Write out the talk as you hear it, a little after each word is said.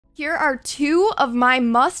Here are two of my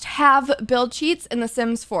must-have build cheats in The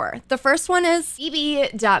Sims 4. The first one is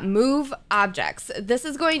bb.moveObjects. This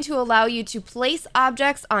is going to allow you to place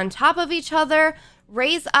objects on top of each other,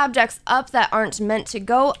 raise objects up that aren't meant to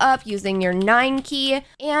go up using your 9 key,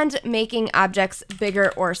 and making objects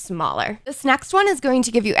bigger or smaller. This next one is going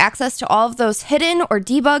to give you access to all of those hidden or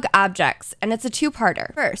debug objects, and it's a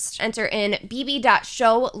two-parter. First, enter in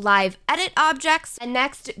bb.show live edit objects, and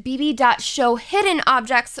next bb.show hidden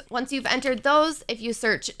objects. Once you've entered those, if you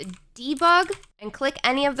search debug and click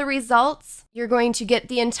any of the results, you're going to get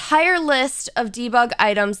the entire list of debug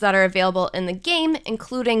items that are available in the game,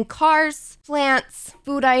 including cars, plants,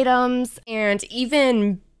 food items, and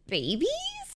even babies?